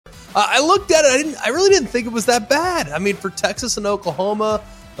I looked at it. I really didn't think it was that bad. I mean, for Texas and Oklahoma,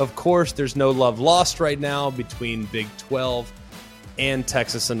 of course, there's no love lost right now between Big 12 and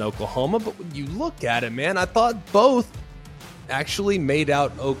Texas and Oklahoma. But when you look at it, man, I thought both actually made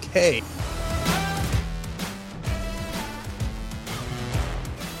out okay.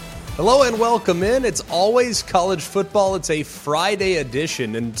 Hello and welcome in. It's always college football. It's a Friday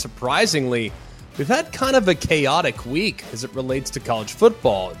edition, and surprisingly, we've had kind of a chaotic week as it relates to college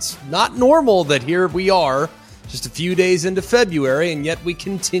football. It's not normal that here we are just a few days into February, and yet we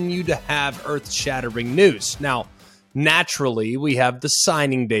continue to have earth-shattering news. Now, naturally, we have the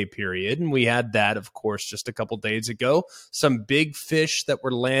signing day period, and we had that, of course, just a couple days ago. Some big fish that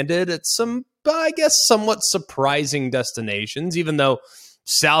were landed at some, I guess, somewhat surprising destinations, even though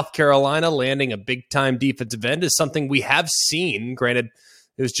South Carolina landing a big-time defensive end is something we have seen. Granted,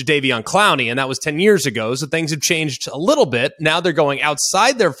 it was Jadeveon Clowney, and that was 10 years ago, so things have changed a little bit. Now they're going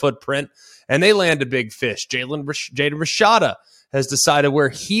outside their footprint, and they land a big fish. Jaden Rashada has decided where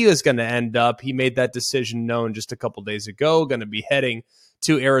he is going to end up. He made that decision known just a couple days ago, going to be heading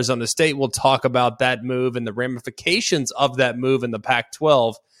to Arizona State. We'll talk about that move and the ramifications of that move in the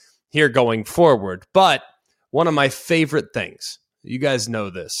Pac-12 here going forward. But one of my favorite things, you guys know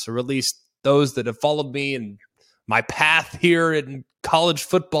this, or at least those that have followed me and my path here in college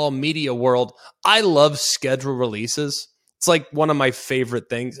football media world, I love schedule releases. It's like one of my favorite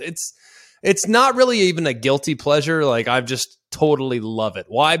things. It's not really even a guilty pleasure. Like, I just totally love it.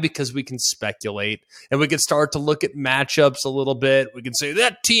 Why? Because we can speculate and we can start to look at matchups a little bit. We can say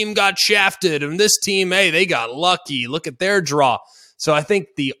that team got shafted and this team, hey, they got lucky. Look at their draw. So I think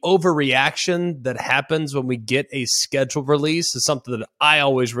the overreaction that happens when we get a schedule release is something that I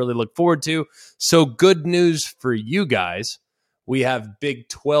always really look forward to. So good news for you guys. We have Big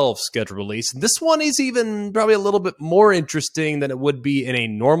 12 schedule release. This one is even probably a little bit more interesting than it would be in a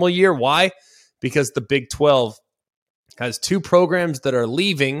normal year. Why? Because the Big 12 has 2 programs that are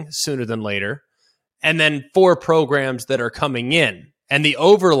leaving sooner than later, and then 4 programs that are coming in. And the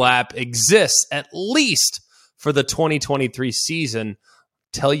overlap exists at least for the 2023 season.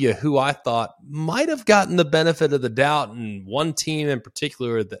 Tell you who I thought might have gotten the benefit of the doubt, and one team in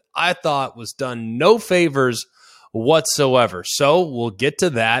particular that I thought was done no favors whatsoever. So we'll get to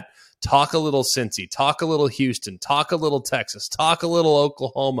that. Talk a little Cincy, talk a little Houston, talk a little Texas, talk a little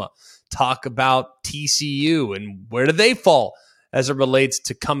Oklahoma, talk about TCU and where do they fall as it relates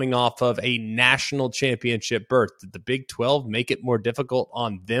to coming off of a national championship berth. Did the Big 12 make it more difficult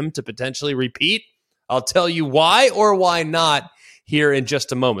on them to potentially repeat? I'll tell you why or why not here in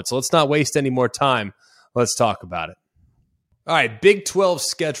just a moment. So let's not waste any more time. Let's talk about it. All right, Big 12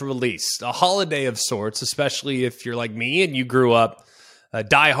 schedule release, a holiday of sorts, especially if you're like me and you grew up a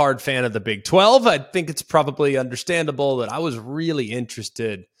diehard fan of the Big 12. I think it's probably understandable that I was really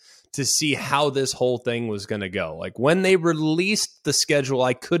interested to see how this whole thing was going to go. Like, when they released the schedule,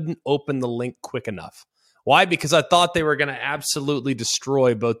 I couldn't open the link quick enough. Why? Because I thought they were going to absolutely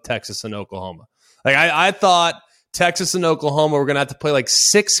destroy both Texas and Oklahoma. Like, I thought Texas and Oklahoma were going to have to play like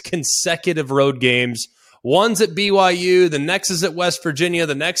 6 consecutive road games. One's at BYU, the next is at West Virginia,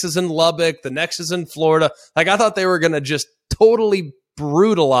 the next is in Lubbock, the next is in Florida. Like, I thought they were going to just totally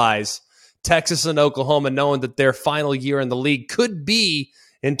brutalize Texas and Oklahoma, knowing that their final year in the league could be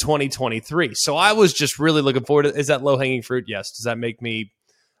in 2023. So I was just really looking forward to, is that low-hanging fruit? Yes. Does that make me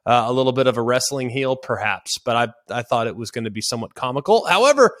a little bit of a wrestling heel? Perhaps. But I thought it was going to be somewhat comical.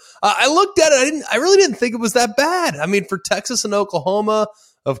 However, I looked at it. I really didn't think it was that bad. I mean, for Texas and Oklahoma,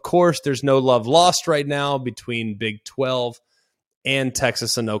 of course, there's no love lost right now between Big 12 and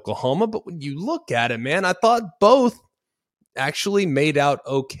Texas and Oklahoma. But when you look at it, man, I thought both actually made out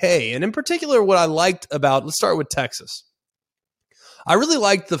okay. And in particular, what I liked about, let's start with Texas. I really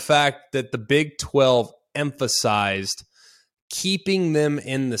liked the fact that the Big 12 emphasized keeping them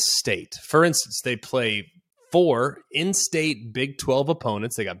in the state. For instance, they play 4 in-state Big 12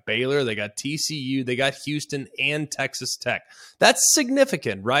 opponents. They got Baylor, they got TCU, they got Houston, and Texas Tech. That's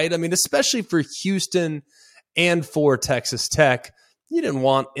significant, right? I mean, especially for Houston and for Texas Tech. You didn't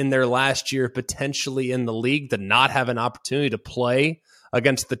want in their last year potentially in the league to not have an opportunity to play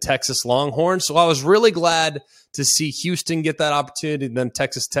against the Texas Longhorns. So I was really glad to see Houston get that opportunity, and then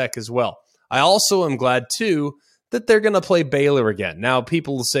Texas Tech as well. I also am glad, too, that they're going to play Baylor again. Now,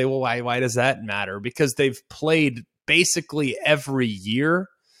 people will say, well, why does that matter? Because they've played basically every year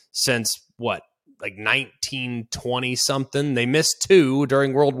since, like 1920-something. They missed 2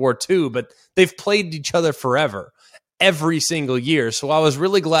 during World War II, but they've played each other forever, every single year. So I was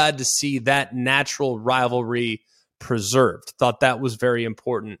really glad to see that natural rivalry preserved. Thought that was very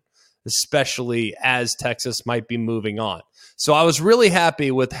important, especially as Texas might be moving on. So I was really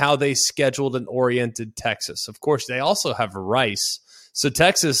happy with how they scheduled and oriented Texas. Of course, they also have Rice. So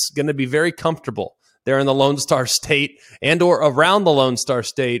Texas is going to be very comfortable there in the Lone Star State and or around the Lone Star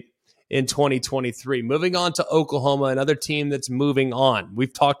State in 2023. Moving on to Oklahoma, another team that's moving on.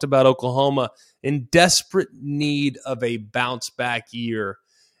 We've talked about Oklahoma in desperate need of a bounce back year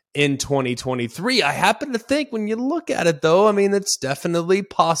in 2023. I happen to think when you look at it, though, I mean, it's definitely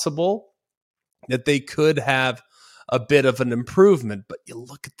possible that they could have a bit of an improvement. But you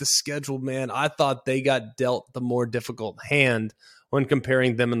look at the schedule, man, I thought they got dealt the more difficult hand when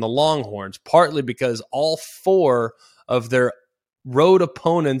comparing them and the Longhorns, partly because all four of their road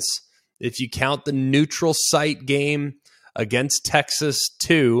opponents, if you count the neutral site game against Texas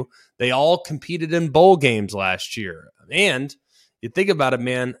too, they all competed in bowl games last year. And you think about it,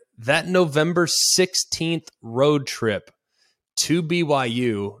 man, that November 16th road trip to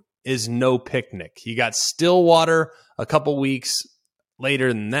BYU is no picnic. You got Stillwater a couple weeks later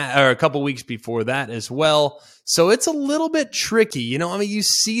than that, or a couple weeks before that as well. So it's a little bit tricky. You know, I mean, you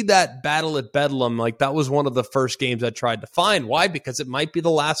see that battle at Bedlam. Like, that was one of the first games I tried to find. Why? Because it might be the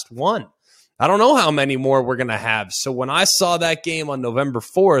last one. I don't know how many more we're going to have. So when I saw that game on November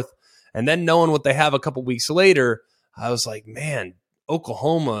 4th, and then knowing what they have a couple weeks later, I was like, man,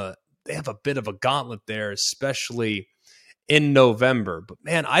 Oklahoma, they have a bit of a gauntlet there, especially in November. But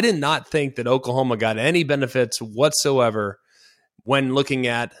man, I did not think that Oklahoma got any benefits whatsoever when looking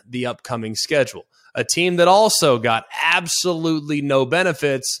at the upcoming schedule. A team that also got absolutely no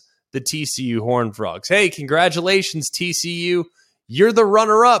benefits, the TCU Horned Frogs. Hey, congratulations, TCU. You're the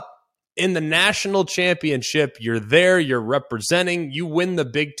runner-up in the national championship. You're there. You're representing. You win the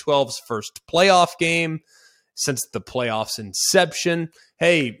Big 12's first playoff game since the playoffs' inception.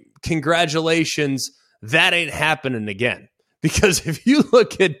 Hey, congratulations. That ain't happening again. Because if you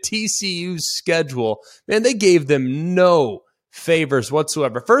look at TCU's schedule, man, they gave them no favors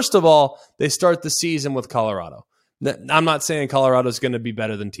whatsoever. First of all, they start the season with Colorado. I'm not saying Colorado is going to be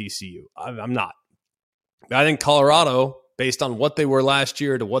better than TCU. I'm not. I think Colorado, based on what they were last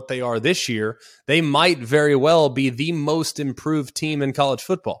year to what they are this year, they might very well be the most improved team in college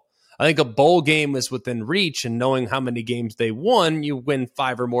football. I think a bowl game is within reach, and knowing how many games they won, you win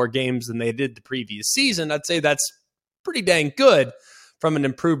 5 or more games than they did the previous season, I'd say that's pretty dang good from an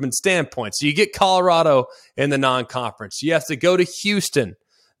improvement standpoint. So you get Colorado in the non-conference. You have to go to Houston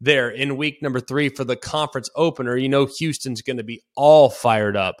there in week number 3 for the conference opener. You know Houston's going to be all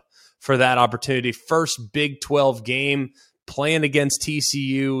fired up for that opportunity. First Big 12 game playing against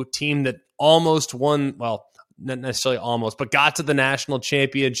TCU, team that almost won, well, not necessarily almost, but got to the national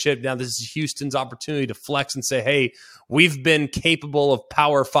championship. Now this is Houston's opportunity to flex and say, hey, we've been capable of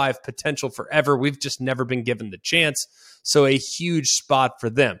Power 5 potential forever. We've just never been given the chance. So a huge spot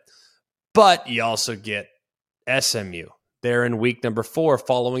for them. But you also get SMU there in week number 4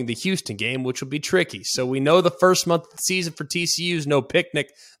 following the Houston game, which will be tricky. So we know the first month of the season for TCU is no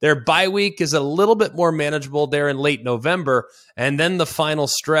picnic. Their bye week is a little bit more manageable there in late November. And then the final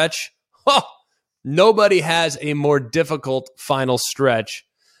stretch, nobody has a more difficult final stretch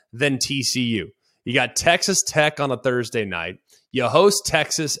than TCU. You got Texas Tech on a Thursday night. You host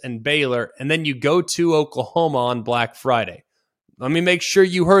Texas and Baylor, and then you go to Oklahoma on Black Friday. Let me make sure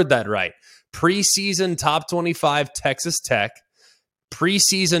you heard that right. Preseason top 25 Texas Tech,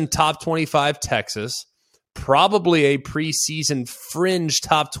 preseason top 25 Texas, probably a preseason fringe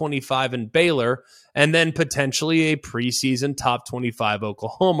top 25 in Baylor, and then potentially a preseason top 25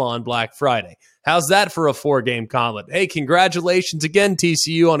 Oklahoma on Black Friday. How's that for a 4-game gauntlet? Hey, congratulations again,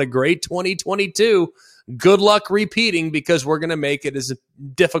 TCU, on a great 2022. Good luck repeating, because we're going to make it as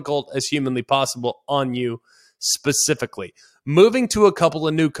difficult as humanly possible on you specifically. Moving to a couple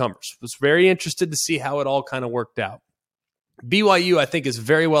of newcomers. Was very interested to see how it all kind of worked out. BYU, I think, is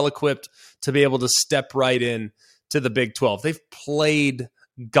very well equipped to be able to step right in to the Big 12. They've played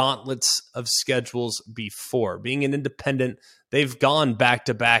gauntlets of schedules before. Being an independent, they've gone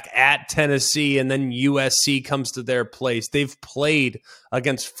back-to-back at Tennessee, and then USC comes to their place. They've played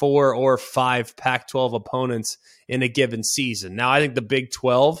against 4 or 5 Pac-12 opponents in a given season. Now, I think the Big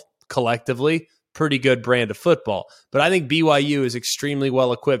 12, collectively, pretty good brand of football. But I think BYU is extremely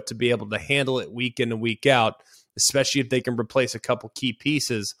well equipped to be able to handle it week in and week out, especially if they can replace a couple key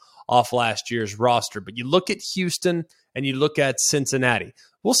pieces off last year's roster. But you look at Houston and you look at Cincinnati.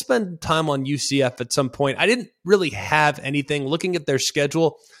 We'll spend time on UCF at some point. I didn't really have anything. Looking at their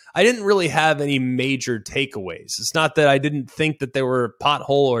schedule, I didn't really have any major takeaways. It's not that I didn't think that there were a pothole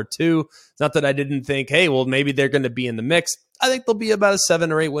or two. It's not that I didn't think, hey, well, maybe they're going to be in the mix. I think they'll be about a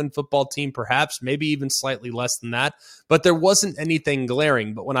 7 or 8 win football team, perhaps, maybe even slightly less than that. But there wasn't anything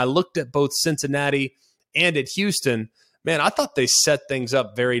glaring. But when I looked at both Cincinnati and at Houston, man, I thought they set things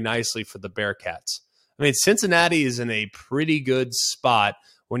up very nicely for the Bearcats. I mean, Cincinnati is in a pretty good spot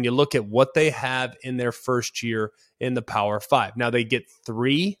when you look at what they have in their first year in the Power Five. Now, they get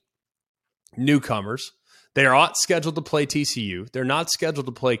 3 newcomers. They are not scheduled to play TCU. They're not scheduled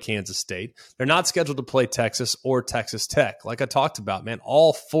to play Kansas State. They're not scheduled to play Texas or Texas Tech. Like I talked about, man,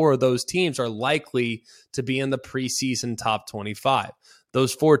 all 4 of those teams are likely to be in the preseason top 25.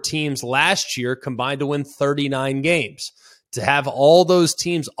 Those 4 teams last year combined to win 39 games. To have all those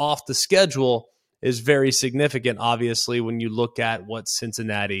teams off the schedule is very significant, obviously, when you look at what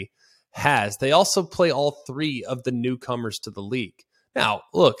Cincinnati has. They also play all 3 of the newcomers to the league. Now,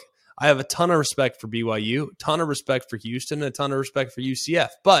 look, I have a ton of respect for BYU, a ton of respect for Houston, and a ton of respect for UCF,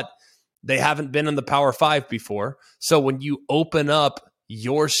 but they haven't been in the Power 5 before. So when you open up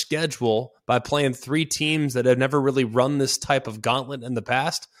your schedule by playing 3 teams that have never really run this type of gauntlet in the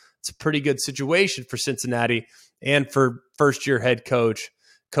past, it's a pretty good situation for Cincinnati and for first-year head coach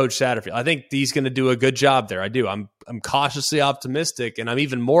Satterfield. I think he's going to do a good job there. I do. I'm cautiously optimistic, and I'm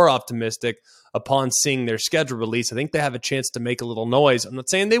even more optimistic upon seeing their schedule release. I think they have a chance to make a little noise. I'm not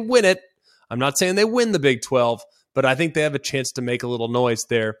saying they win it. I'm not saying they win the Big 12, but I think they have a chance to make a little noise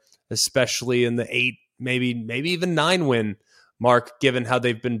there, especially in the 8, maybe even 9 win mark, given how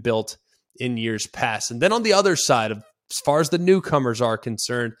they've been built in years past. And then on the other side, as far as the newcomers are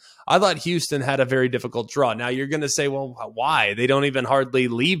concerned, I thought Houston had a very difficult draw. Now you're going to say, well, why? They don't even hardly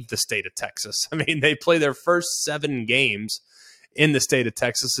leave the state of Texas. I mean, they play their first 7 games in the state of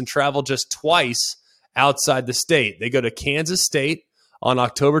Texas and travel just twice outside the state. They go to Kansas State on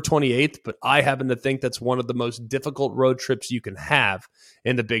October 28th, but I happen to think that's one of the most difficult road trips you can have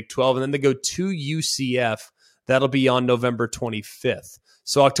in the Big 12. And then they go to UCF. That'll be on November 25th.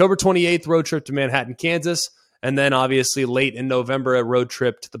 So October 28th, road trip to Manhattan, Kansas. And then obviously late in November, a road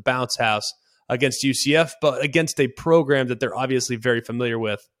trip to the Bounce House against UCF, but against a program that they're obviously very familiar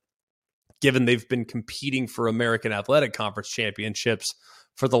with, given they've been competing for American Athletic Conference championships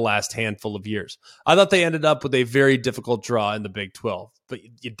for the last handful of years. I thought they ended up with a very difficult draw in the Big 12. But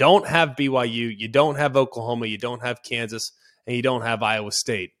you don't have BYU, you don't have Oklahoma, you don't have Kansas, and you don't have Iowa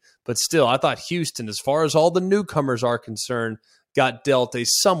State. But still, I thought Houston, as far as all the newcomers are concerned, got dealt a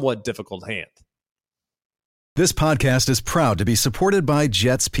somewhat difficult hand. This podcast is proud to be supported by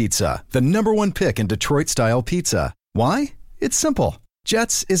Jets Pizza, the #1 pick in Detroit-style pizza. Why? It's simple.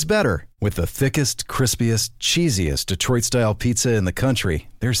 Jets is better. With the thickest, crispiest, cheesiest Detroit-style pizza in the country,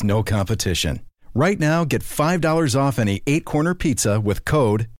 there's no competition. Right now, get $5 off any 8-corner pizza with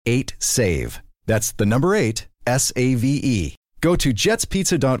code 8SAVE. That's the number 8, SAVE. Go to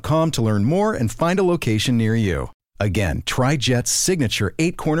jetspizza.com to learn more and find a location near you. Again, try Jet's signature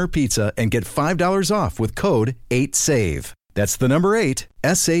 8-corner pizza and get $5 off with code 8SAVE. That's the number 8,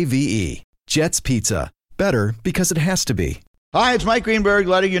 SAVE. Jet's Pizza. Better because it has to be. Hi, it's Mike Greenberg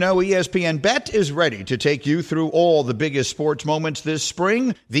letting you know ESPN Bet is ready to take you through all the biggest sports moments this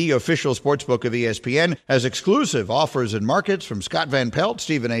spring. The official sportsbook of ESPN has exclusive offers and markets from Scott Van Pelt,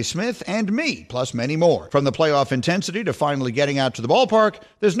 Stephen A. Smith, and me, plus many more. From the playoff intensity to finally getting out to the ballpark,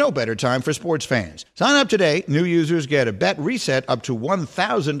 there's no better time for sports fans. Sign up today. New users get a bet reset up to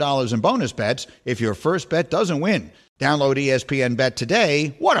 $1,000 in bonus bets if your first bet doesn't win. Download ESPN Bet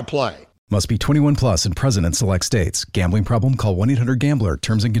today. What a play. Must be 21 plus and present in select states. Gambling problem? Call 1-800-GAMBLER.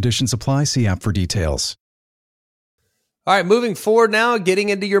 Terms and conditions apply. See app for details. All right, moving forward now, getting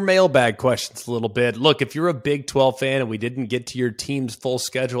into your mailbag questions a little bit. Look, if you're a Big 12 fan and we didn't get to your team's full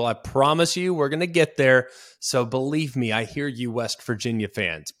schedule, I promise you we're going to get there. So believe me, I hear you, West Virginia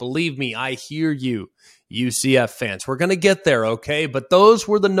fans. Believe me, I hear you, UCF fans. We're going to get there, okay? But those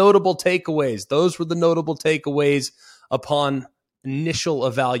were the notable takeaways. Those were the notable takeaways upon initial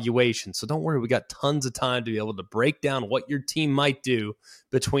evaluation. So don't worry, we got tons of time to be able to break down what your team might do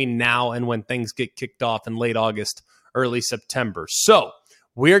between now and when things get kicked off in late August, early September. So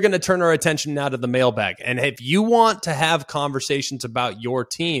we're going to turn our attention now to the mailbag. And if you want to have conversations about your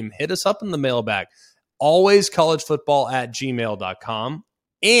team, hit us up in the mailbag. Always collegefootball@gmail.com.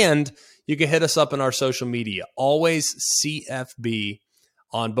 And you can hit us up in our social media. Always CFB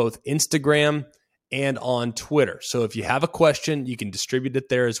on both Instagram and on Twitter. So if you have a question, you can distribute it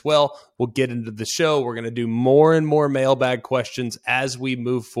there as well. We'll get into the show. We're going to do more and more mailbag questions as we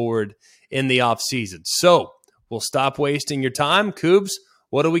move forward in the off season. So we'll stop wasting your time. Coobs,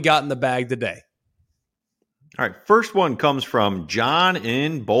 what do we got in the bag today? All right, first one comes from John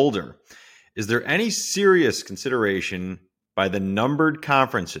in Boulder. Is there any serious consideration by the numbered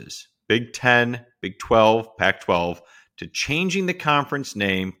conferences, Big 10, Big 12, Pac-12, to changing the conference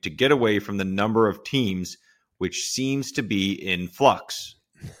name to get away from the number of teams, which seems to be in flux?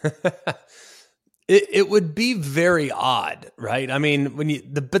 It would be very odd, right? I mean,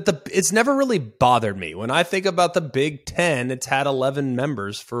 it's never really bothered me. When I think about the Big Ten, it's had 11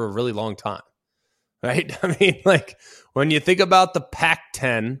 members for a really long time, right? I mean, like when you think about the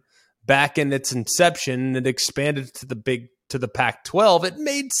Pac-10 back in its inception, it expanded to the Pac-12. It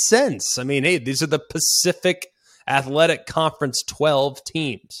made sense. I mean, hey, these are the Pacific Athletic Conference 12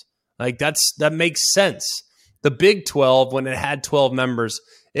 teams. Like that makes sense. The Big 12, when it had 12 members,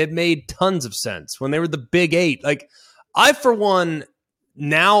 it made tons of sense. When they were the Big 8, like I, for one,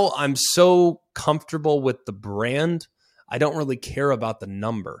 now I'm so comfortable with the brand, I don't really care about the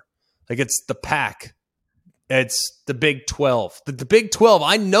number. Like it's the Pac. It's the Big 12. The Big 12,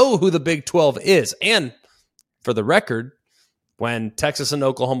 I know who the Big 12 is. And for the record, when Texas and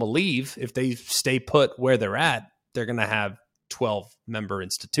Oklahoma leave, if they stay put where they're at, they're going to have 12-member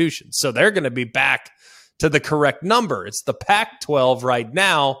institutions. So they're going to be back to the correct number. It's the Pac-12 right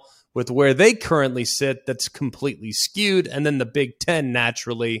now with where they currently sit that's completely skewed. And then the Big Ten,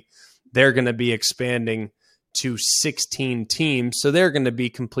 naturally, they're going to be expanding to 16 teams. So they're going to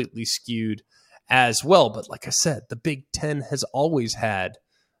be completely skewed as well. But like I said, the Big Ten has always had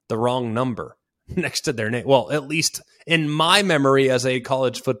the wrong number next to their name. Well, at least in my memory as a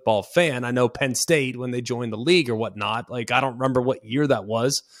college football fan, I know Penn State, when they joined the league or whatnot, like I don't remember what year that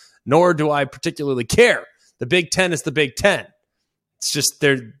was, nor do I particularly care. The Big Ten is the Big Ten. It's just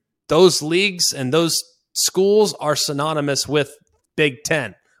those leagues and those schools are synonymous with Big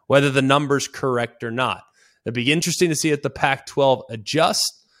Ten, whether the number's correct or not. It'd be interesting to see if the Pac-12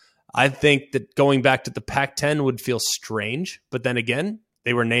 adjusts. I think that going back to the Pac-10 would feel strange, but then again,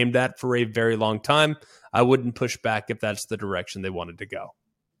 they were named that for a very long time. I wouldn't push back if that's the direction they wanted to go.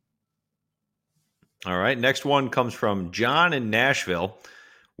 All right, next one comes from John in Nashville.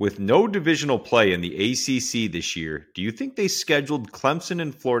 With no divisional play in the ACC this year, do you think they scheduled Clemson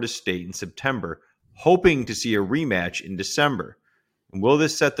and Florida State in September, hoping to see a rematch in December? And will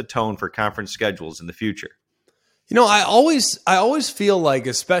this set the tone for conference schedules in the future? You know, I always feel like,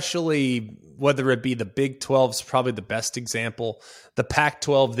 especially whether it be the Big 12 is probably the best example, the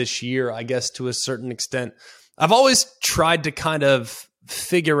Pac-12 this year, I guess to a certain extent, I've always tried to kind of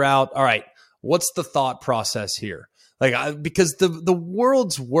figure out, all right, what's the thought process here? Because the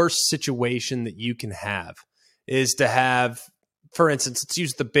world's worst situation that you can have is to have, for instance, let's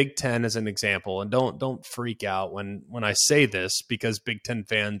use the Big Ten as an example, and don't freak out when I say this, because Big Ten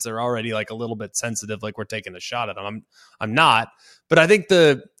fans are already like a little bit sensitive, like we're taking a shot at them. I'm not, but I think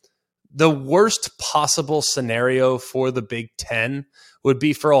the worst possible scenario for the Big Ten would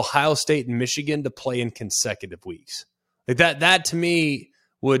be for Ohio State and Michigan to play in consecutive weeks. Like that to me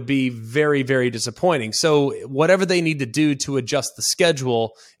would be very, very disappointing. So whatever they need to do to adjust the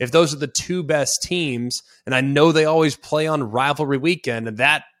schedule, if those are the two best teams, and I know they always play on rivalry weekend, and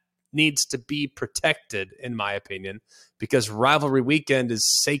that needs to be protected, in my opinion, because rivalry weekend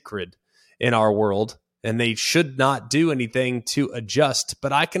is sacred in our world, and they should not do anything to adjust.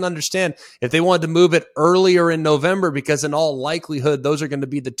 But I can understand if they wanted to move it earlier in November, because in all likelihood, those are going to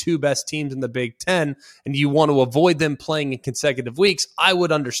be the two best teams in the Big Ten, and you want to avoid them playing in consecutive weeks. I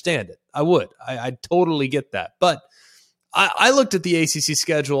would understand it. I would. I totally get that. But I looked at the ACC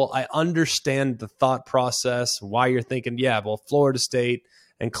schedule. I understand the thought process, why you're thinking, yeah, well, Florida State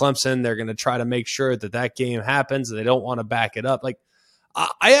and Clemson, they're going to try to make sure that game happens, and they don't want to back it up. Like,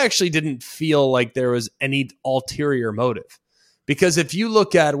 I actually didn't feel like there was any ulterior motive, because if you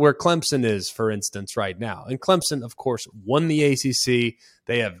look at where Clemson is, for instance, right now, and Clemson, of course, won the ACC.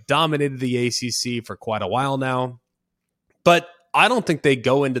 They have dominated the ACC for quite a while now, but I don't think they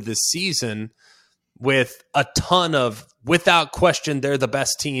go into this season with a ton of, without question, they're the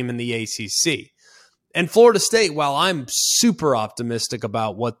best team in the ACC. And Florida State, while I'm super optimistic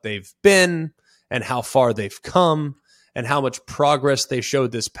about what they've been and how far they've come, and how much progress they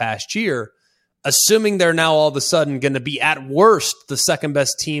showed this past year, assuming they're now all of a sudden going to be at worst the second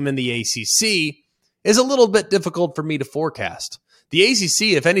best team in the ACC is a little bit difficult for me to forecast. The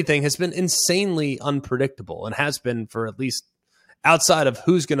ACC, if anything, has been insanely unpredictable, and has been for at least outside of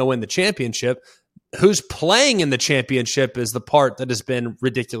who's going to win the championship. Who's playing in the championship is the part that has been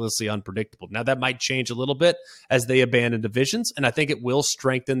ridiculously unpredictable. Now, that might change a little bit as they abandon divisions, and I think it will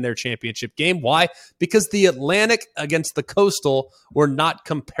strengthen their championship game. Why? Because the Atlantic against the Coastal were not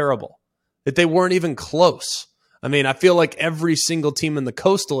comparable, that they weren't even close. I mean, I feel like every single team in the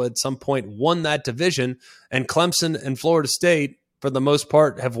Coastal at some point won that division, and Clemson and Florida State, for the most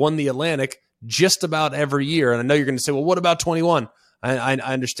part, have won the Atlantic just about every year. And I know you're going to say, well, what about 21? I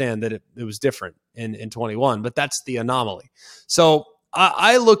understand that it was different in 21, but that's the anomaly. So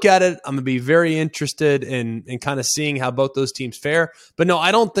I look at it, I'm going to be very interested in kind of seeing how both those teams fare. But no,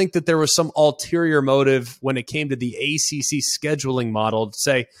 I don't think that there was some ulterior motive when it came to the ACC scheduling model to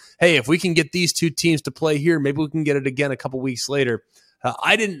say, hey, if we can get these two teams to play here, maybe we can get it again a couple weeks later.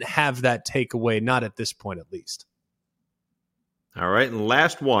 I didn't have that takeaway, not at this point at least. All right, and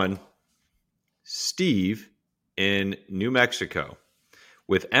last one, Steve in New Mexico.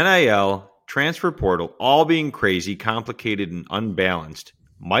 With NIL, transfer portal, all being crazy, complicated, and unbalanced,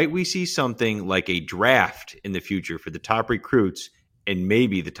 might we see something like a draft in the future for the top recruits and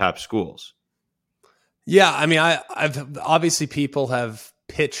maybe the top schools? Yeah, I mean, I've obviously people have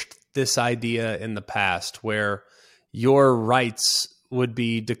pitched this idea in the past where your rights would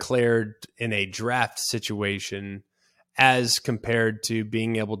be declared in a draft situation as compared to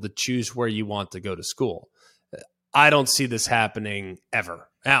being able to choose where you want to go to school. I don't see this happening ever.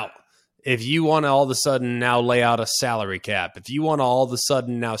 Now, if you want to all of a sudden now lay out a salary cap, if you want to all of a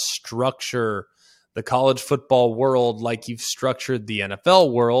sudden now structure the college football world like you've structured the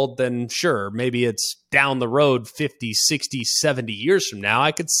NFL world, then sure, maybe it's down the road 50, 60, 70 years from now.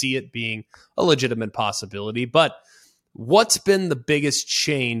 I could see it being a legitimate possibility. But what's been the biggest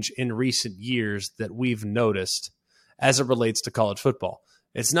change in recent years that we've noticed as it relates to college football?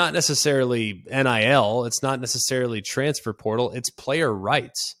 It's not necessarily NIL. It's not necessarily transfer portal. It's player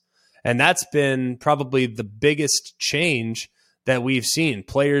rights. And that's been probably the biggest change that we've seen.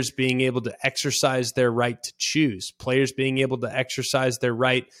 Players being able to exercise their right to choose. Players being able to exercise their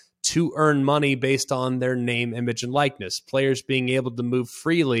right to earn money based on their name, image, and likeness. Players being able to move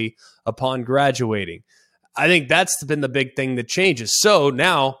freely upon graduating. I think that's been the big thing that changes. So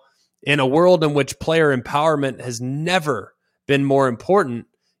now, in a world in which player empowerment has never been more important,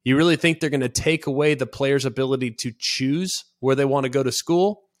 you really think they're going to take away the player's ability to choose where they want to go to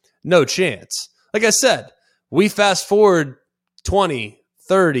school? No chance. Like I said, we fast forward 20,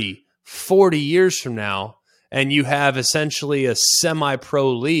 30, 40 years from now, and you have essentially a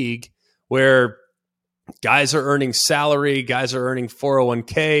semi-pro league where guys are earning salary, guys are earning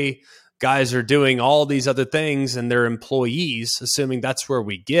 401k, guys are doing all these other things, and they're employees, assuming that's where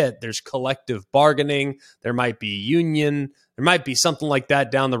we get. There's collective bargaining. There might be union. There might be something like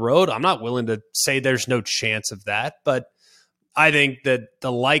that down the road. I'm not willing to say there's no chance of that, but I think that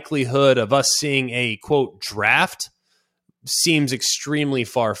the likelihood of us seeing a, quote, draft seems extremely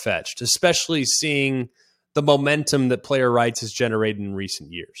far-fetched, especially seeing the momentum that player rights has generated in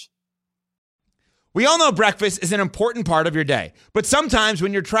recent years. We all know breakfast is an important part of your day, but sometimes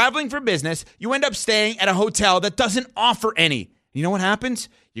when you're traveling for business, you end up staying at a hotel that doesn't offer any. You know what happens?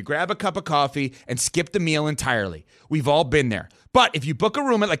 You grab a cup of coffee and skip the meal entirely. We've all been there. But if you book a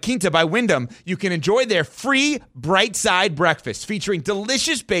room at La Quinta by Wyndham, you can enjoy their free Bright Side breakfast featuring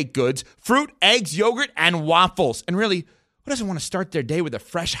delicious baked goods, fruit, eggs, yogurt, and waffles. And really, who doesn't want to start their day with a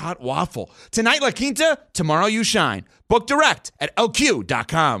fresh, hot waffle? Tonight, La Quinta, tomorrow you shine. Book direct at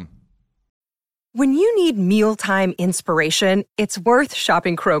lq.com. When you need mealtime inspiration, it's worth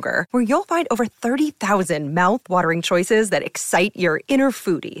shopping Kroger, where you'll find over 30,000 mouth-watering choices that excite your inner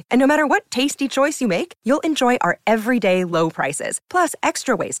foodie. And no matter what tasty choice you make, you'll enjoy our everyday low prices, plus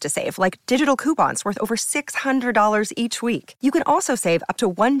extra ways to save, like digital coupons worth over $600 each week. You can also save up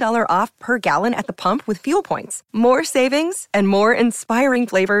to $1 off per gallon at the pump with fuel points. More savings and more inspiring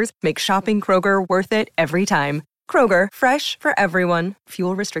flavors make shopping Kroger worth it every time. Kroger, fresh for everyone.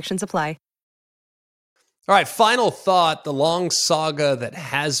 Fuel restrictions apply. All right, final thought. The long saga that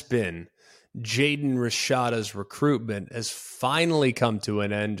has been Jaden Rashada's recruitment has finally come to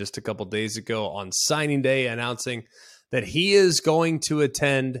an end just a couple days ago on signing day, announcing that he is going to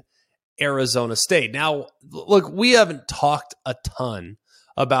attend Arizona State. Now, look, we haven't talked a ton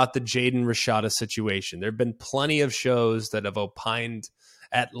about the Jaden Rashada situation. There have been plenty of shows that have opined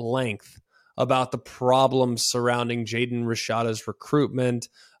at length about the problems surrounding Jaden Rashada's recruitment,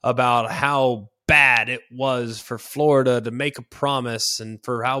 about how bad it was for Florida to make a promise and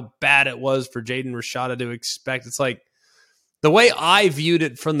for how bad it was for Jaden Rashada to expect. It's like the way I viewed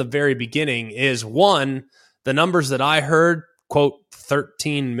it from the very beginning is, one, the numbers that I heard, quote,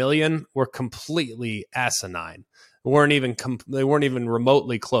 13 million, were completely asinine. They weren't even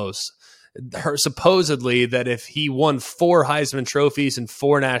remotely close. Supposedly that if he won 4 Heisman trophies and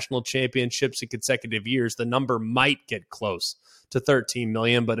 4 national championships in consecutive years, the number might get close to 13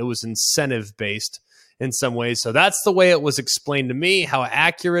 million, but it was incentive based in some ways. So that's the way it was explained to me. How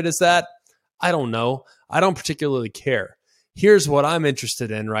accurate is that? I don't know. I don't particularly care. Here's what I'm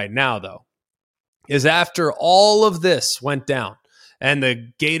interested in right now, though, is after all of this went down, and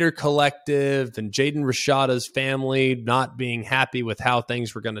the Gator Collective and Jaden Rashada's family not being happy with how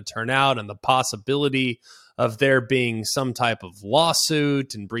things were going to turn out and the possibility of there being some type of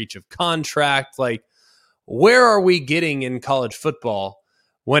lawsuit and breach of contract. Like, where are we getting in college football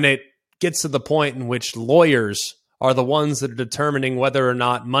when it gets to the point in which lawyers are the ones that are determining whether or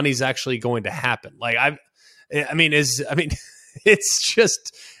not money's actually going to happen? Like,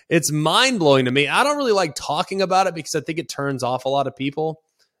 it's mind blowing to me. I don't really like talking about it because I think it turns off a lot of people.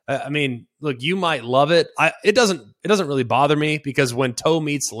 Look, you might love it. It doesn't really bother me because when toe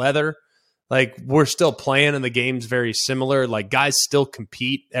meets leather, like, we're still playing and the game's very similar. Like, guys still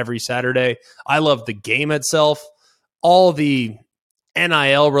compete every Saturday. I love the game itself. All the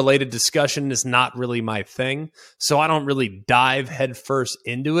NIL related discussion is not really my thing, so I don't really dive headfirst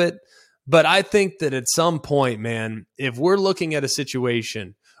into it. But I think that at some point, man, if we're looking at a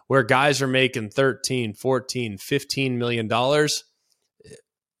situation where guys are making $13, $14, $15 million,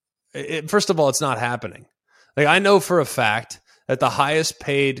 first of all, it's not happening. Like, I know for a fact that the highest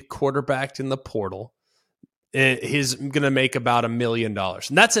paid quarterback in the portal is going to make about $1 million.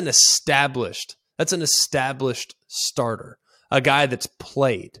 And that's an established starter, a guy that's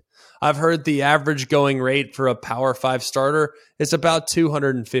played. I've heard the average going rate for a Power 5 starter is about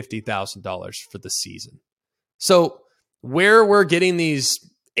 $250,000 for the season. So where we're getting these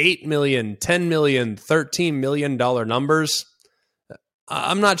 $8 million, $10 million, $13 million numbers,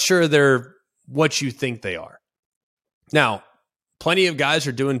 I'm not sure they're what you think they are. Now, plenty of guys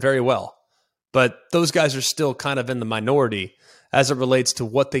are doing very well, but those guys are still kind of in the minority as it relates to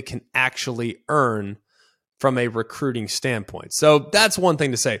what they can actually earn from a recruiting standpoint. So that's one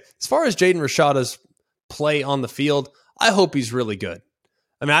thing to say. As far as Jaden Rashada's play on the field, I hope he's really good.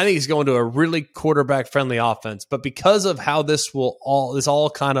 I think he's going to a really quarterback-friendly offense, but because of how this all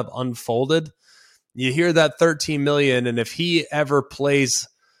kind of unfolded, you hear that $13 million, and if he ever plays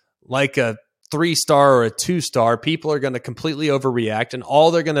like a 3-star or a 2-star, people are going to completely overreact, and all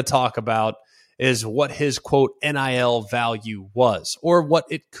they're going to talk about is what his, quote, NIL value was, or what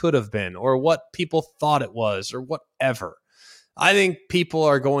it could have been, or what people thought it was, or whatever. I think people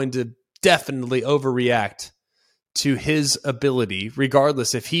are going to definitely overreact to his ability.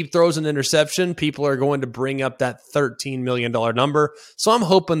 Regardless, if he throws an interception, people are going to bring up that $13 million number. So I'm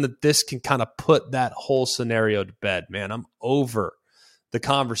hoping that this can kind of put that whole scenario to bed, man. I'm over the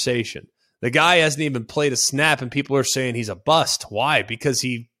conversation. The guy hasn't even played a snap, and people are saying he's a bust. Why? Because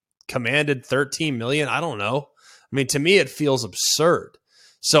he commanded $13 million? I don't know. To me, it feels absurd.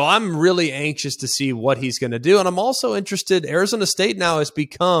 So I'm really anxious to see what he's going to do. And I'm also interested. Arizona State now has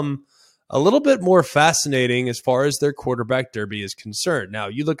become a little bit more fascinating as far as their quarterback derby is concerned. Now,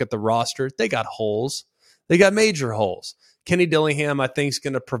 you look at the roster, they got holes. They got major holes. Kenny Dillingham, I think, is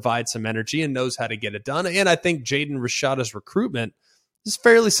going to provide some energy and knows how to get it done. And I think Jaden Rashada's recruitment is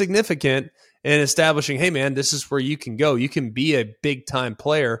fairly significant in establishing, hey, man, this is where you can go. You can be a big-time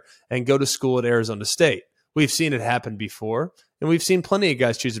player and go to school at Arizona State. We've seen it happen before, and we've seen plenty of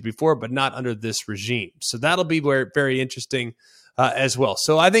guys choose it before, but not under this regime. So that'll be very interesting as well.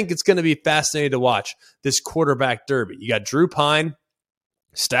 So I think it's going to be fascinating to watch this quarterback derby. You got Drew Pine,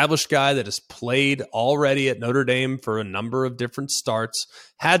 established guy that has played already at Notre Dame for a number of different starts,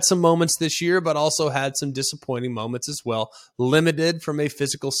 had some moments this year, but also had some disappointing moments as well, limited from a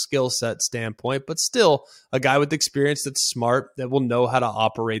physical skill set standpoint, but still a guy with experience that's smart, that will know how to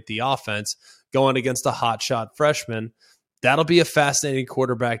operate the offense going against a hotshot freshman. That'll be a fascinating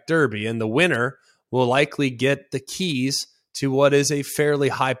quarterback derby, and the winner will likely get the keys to what is a fairly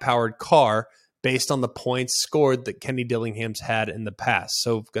high-powered car based on the points scored that Kenny Dillingham's had in the past.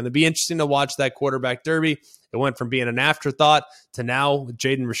 So going to be interesting to watch that quarterback derby. It went from being an afterthought to now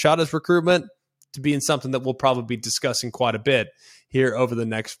Jaden Rashada's recruitment to being something that we'll probably be discussing quite a bit here over the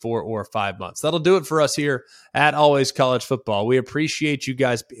next 4 or 5 months. That'll do it for us here at Always College Football. We appreciate you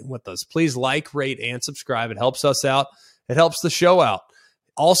guys being with us. Please like, rate, and subscribe. It helps us out. It helps the show out.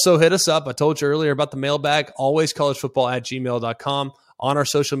 Also, hit us up. I told you earlier about the mailbag, alwayscollegefootball@gmail.com. On our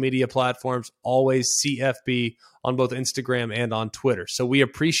social media platforms, always CFB on both Instagram and on Twitter. So we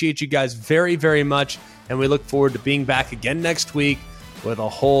appreciate you guys very, very much, and we look forward to being back again next week with a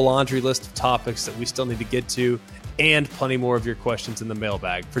whole laundry list of topics that we still need to get to and plenty more of your questions in the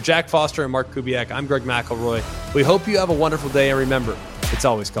mailbag. For Jack Foster and Mark Kubiak, I'm Greg McElroy. We hope you have a wonderful day, and remember, it's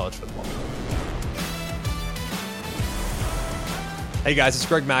always college football. Hey guys, it's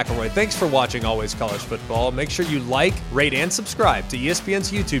Greg McElroy. Thanks for watching Always College Football. Make sure you like, rate, and subscribe to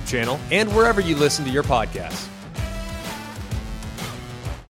ESPN's YouTube channel and wherever you listen to your podcasts.